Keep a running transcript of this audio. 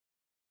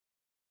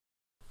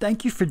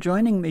Thank you for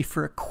joining me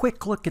for a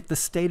quick look at the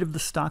state of the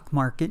stock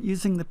market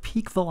using the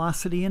peak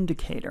velocity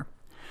indicator.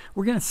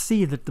 We're going to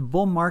see that the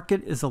bull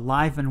market is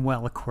alive and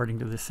well according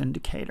to this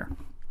indicator.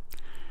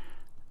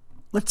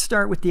 Let's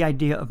start with the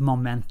idea of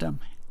momentum.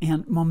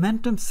 And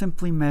momentum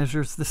simply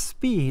measures the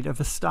speed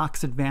of a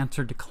stock's advance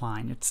or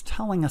decline. It's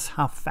telling us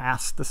how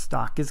fast the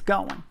stock is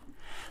going.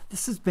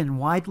 This has been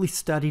widely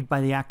studied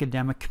by the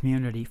academic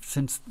community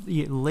since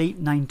the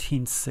late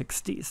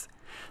 1960s.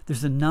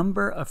 There's a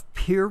number of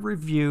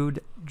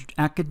peer-reviewed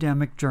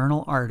academic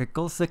journal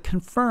articles that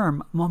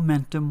confirm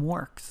momentum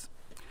works.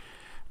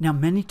 Now,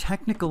 many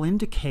technical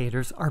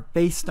indicators are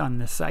based on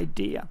this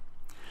idea,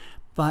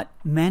 but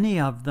many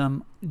of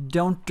them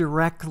don't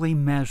directly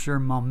measure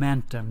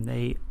momentum.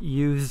 They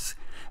use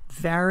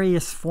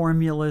various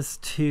formulas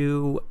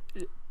to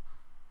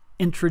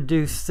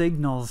introduce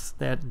signals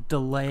that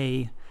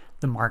delay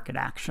the market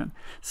action.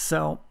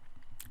 So,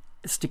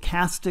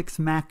 stochastics,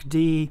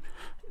 MACD,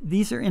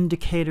 these are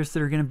indicators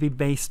that are going to be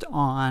based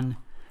on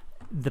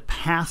the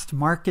past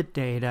market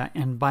data,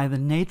 and by the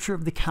nature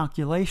of the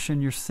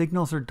calculation, your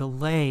signals are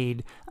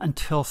delayed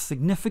until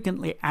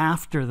significantly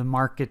after the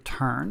market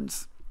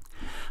turns.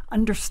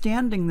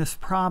 Understanding this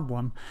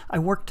problem, I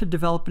worked to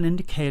develop an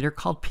indicator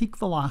called peak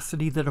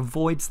velocity that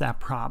avoids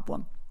that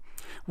problem.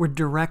 We're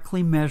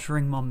directly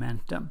measuring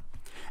momentum.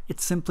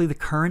 It's simply the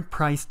current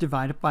price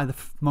divided by the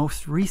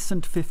most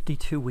recent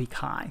 52-week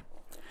high.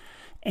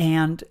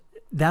 And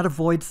that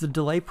avoids the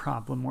delay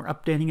problem. We're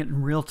updating it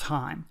in real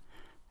time.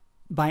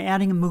 By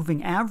adding a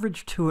moving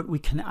average to it, we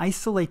can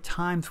isolate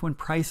times when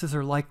prices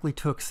are likely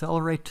to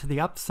accelerate to the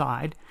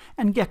upside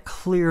and get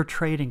clear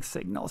trading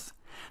signals.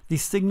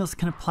 These signals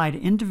can apply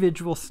to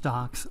individual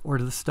stocks or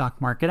to the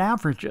stock market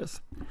averages.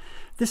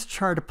 This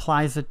chart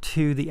applies it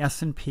to the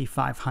S&P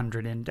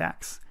 500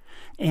 index.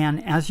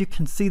 And as you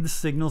can see, the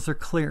signals are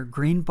clear.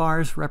 Green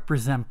bars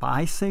represent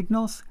buy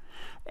signals,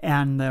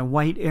 and the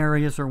white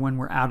areas are when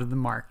we're out of the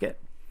market.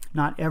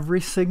 Not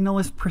every signal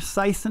is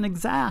precise and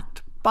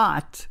exact,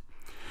 but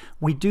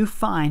we do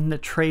find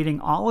that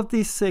trading all of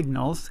these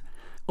signals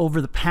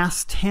over the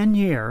past 10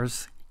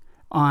 years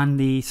on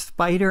the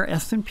Spider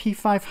S&P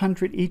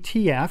 500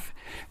 ETF,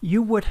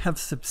 you would have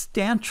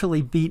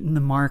substantially beaten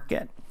the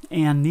market.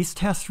 And these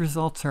test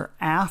results are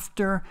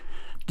after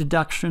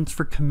deductions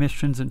for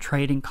commissions and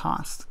trading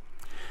costs.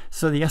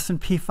 So the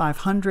S&P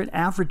 500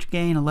 average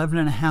gain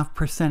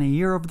 11.5% a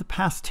year over the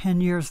past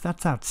 10 years,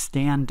 that's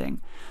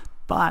outstanding.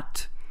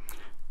 But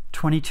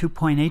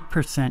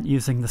 22.8%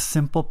 using the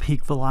simple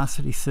peak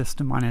velocity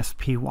system on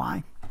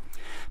SPY.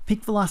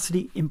 Peak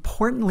velocity,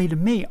 importantly to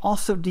me,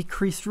 also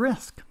decreased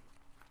risk.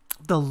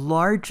 The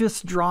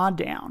largest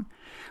drawdown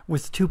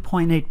was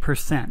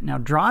 2.8%. Now,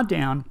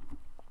 drawdown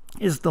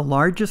is the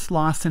largest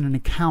loss in an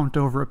account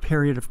over a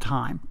period of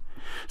time.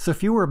 So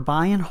if you were a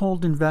buy and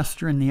hold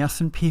investor in the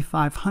S&P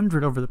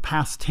 500 over the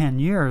past 10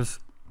 years,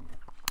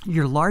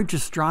 your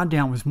largest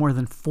drawdown was more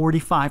than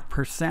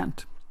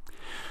 45%.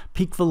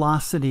 Peak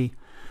velocity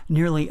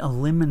nearly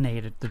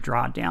eliminated the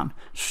drawdown,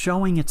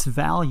 showing its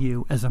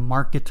value as a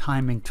market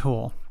timing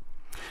tool.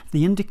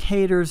 The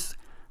indicator's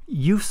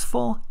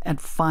useful at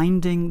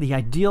finding the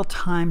ideal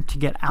time to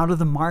get out of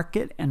the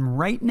market, and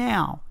right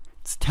now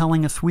it's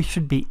telling us we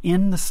should be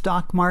in the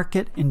stock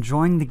market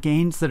enjoying the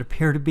gains that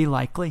appear to be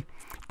likely.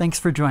 Thanks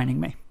for joining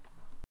me.